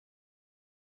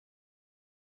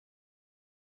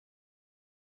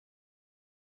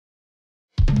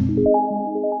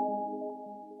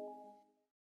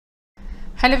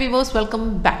Hello viewers,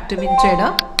 welcome back to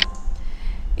WinTrader.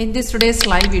 In this today's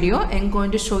live video, I am going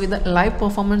to show you the live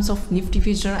performance of Nifty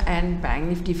future and Bank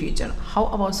Nifty future, how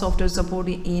our software support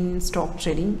in stock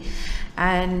trading,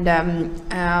 and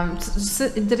so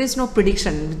there is no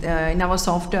prediction in our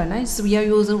software. So we are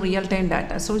using real-time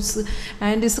data, so it's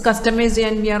customized,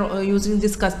 and we are using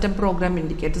this custom program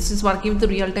indicator. This is working with the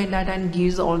real-time data and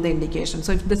gives all the indications.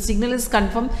 So if the signal is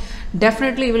confirmed,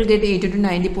 definitely you will get 80 to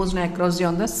 90% accuracy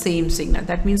on the same signal.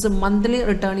 That means the monthly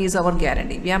return is our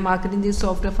guarantee. We are marketing this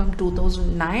software from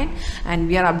 2009 and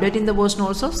we are updating the version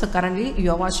also. So currently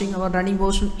you are watching our running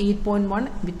version 8.1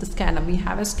 with the scanner. We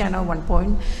have a scanner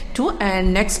 1.2,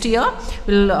 and next year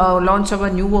we'll launch our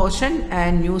new version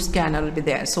and new scanner will be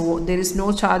there. So there is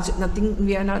no charge, nothing,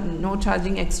 we are no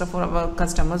charging extra for our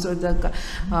customers. So the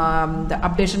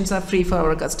updations are free for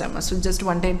our customers. So just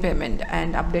one-time payment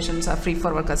and updations are free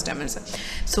for our customers.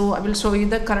 So I will show you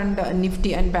the current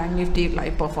Nifty and Bank Nifty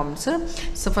live performance.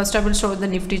 So first I will show you the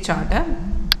Nifty chart.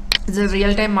 This is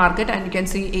real-time market, and you can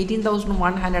see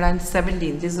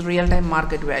 18,117. This is real-time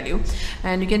market value,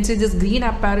 and you can see this green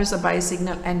up arrow is a buy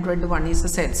signal and red one is a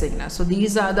sell signal. So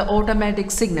these are the automatic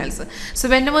signals. So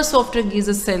whenever software gives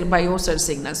a sell, buy or sell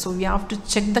signal, so we have to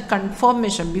check the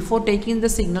confirmation before taking the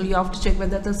signal. You have to check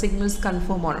whether the signal is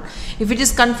confirmed or not. If it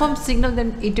is confirmed signal,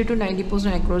 then 80 to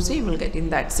 90% accuracy you will get in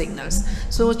that signals.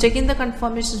 So checking the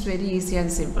confirmation is very easy and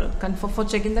simple. For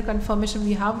checking the confirmation,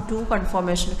 we have two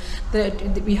confirmation.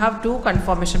 We have two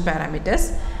confirmation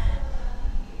parameters.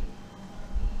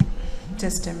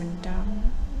 Just a minute.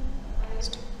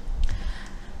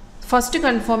 First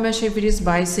confirmation, if it is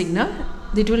buy signal,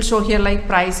 it will show here like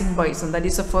price in buys, and that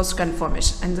is the first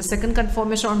confirmation. And the second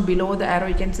confirmation, on below the arrow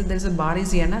you can see there is a bar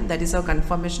is here, that is our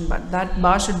confirmation bar. That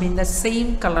bar should be in the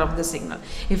same color of the signal.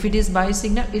 If it is buy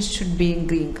signal, it should be in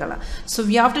green color. So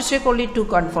we have to check only two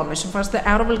confirmation. First the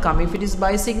arrow will come. If it is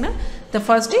buy signal, the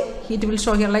first day it will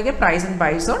show here like a price and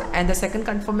buy zone, and the second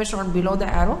confirmation on below the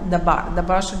arrow, the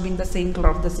bar should be in the same color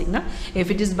of the signal.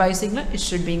 If it is buy signal, it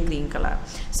should be in green color.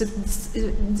 So this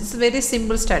is a very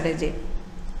simple strategy.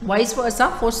 Vice versa,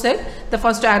 for sell, the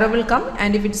first arrow will come,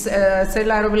 and if it's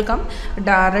sell arrow will come, the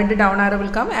red down arrow will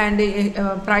come, and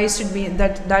price should be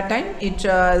that time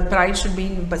price should be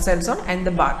in sell zone, and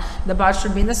the bar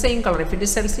should be in the same color. If it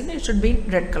is sell signal, it should be in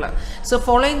red color. So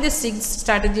following this six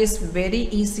strategy is very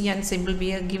easy and simple.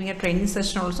 We are giving a training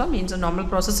session also, means a normal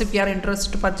process. If you are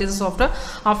interested to purchase the software,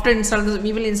 after install this,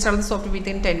 we will install the software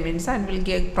within 10 minutes, and we'll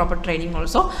give proper training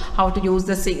also, how to use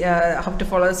the how to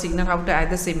follow the signal, how to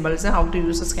add the symbols, how to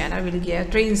use the scanner. Will get a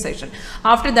training section.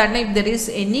 After that, if there is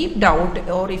any doubt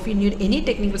or if you need any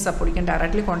technical support, you can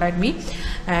directly contact me,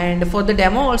 and for the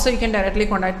demo also you can directly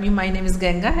contact me. My name is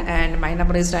Ganga and my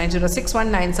number is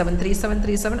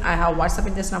 9061973737. I have WhatsApp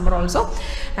in this number also,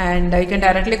 and you can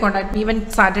directly contact me. Even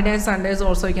Saturday and Sundays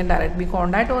also you can directly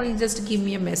contact, or you just give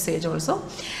me a message also.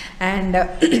 And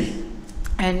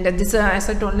and this as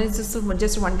I told you, this is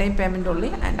just one-time payment only,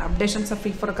 and updations are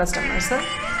free for customers.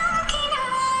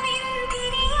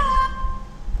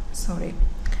 Sorry.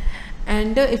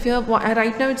 And if you are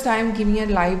right now, I am giving a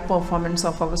live performance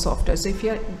of our software. So if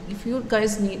you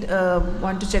guys need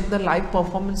want to check the live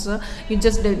performance, you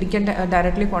can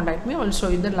directly contact me. I'll show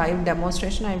you the live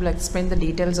demonstration. I will explain the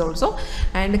details also.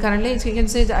 And currently, as you can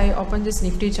see, I opened this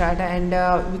Nifty chart, and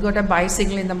we got a buy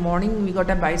signal in the morning. We got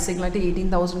a buy signal at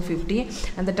 18,050,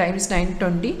 and the time is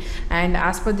 9:20. And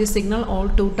as per this signal, all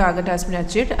two target has been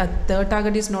achieved. A third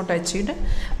target is not achieved.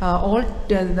 All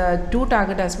the two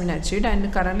target has been achieved,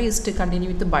 and currently is to continue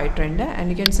with the buy trend. And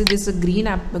you can see this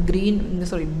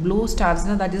blue stars,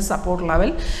 that is support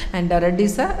level, and red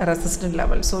is a resistance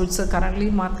level. So it's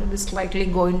currently market is slightly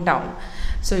going down.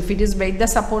 So if it is break the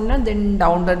support, then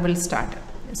downward will start.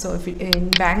 So if in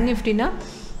Bank Nifty,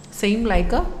 same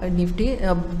like a Nifty,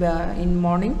 in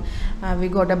morning we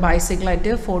got a buy signal at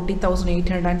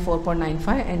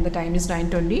 40,804.95, and the time is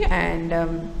 9:20, and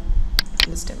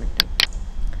just a minute.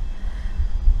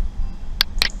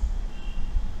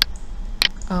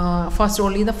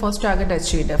 Only the first target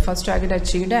achieved,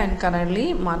 and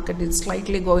currently market is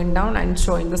slightly going down and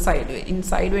showing the sideway. In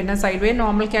sideway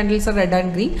normal candles are red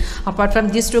and green. Apart from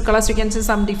these two colors, you can see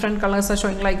some different colors are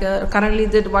showing, like currently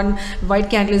the one white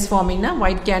candle is forming,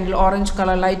 white candle, orange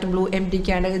color, light blue, empty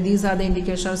candle. These are the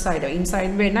indication of sideway. In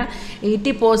sideway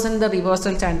 80% the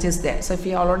reversal chance is there. So if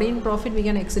you are already in profit, we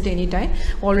can exit anytime.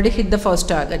 Already hit the first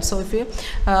target. So if you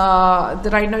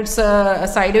right now it's a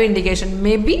sideway indication,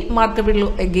 maybe market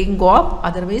will again go up,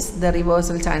 otherwise the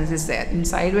reversal chance is there. In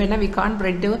sideway we can't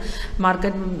predict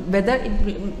market whether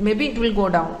maybe it will go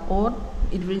down or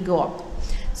it will go up.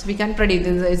 So we can predict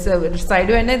it's a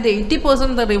sideways and the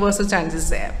 80% the reversal chance is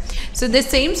there. So the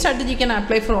same strategy you can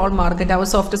apply for all market. Our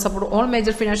software support all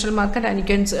major financial market, and you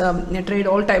can trade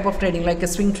all type of trading like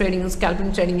swing trading,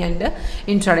 scalping trading, and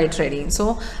intraday trading.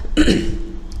 So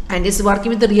and it's working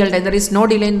with the real time. There is no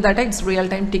delay in data. It's real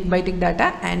time tick by tick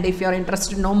data. And if you are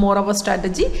interested to know more about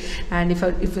strategy, and if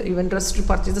you're interested to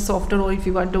purchase the software, or if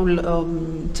you want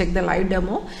to check the live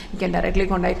demo, you can directly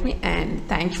contact me. And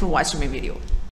thanks for watching my video.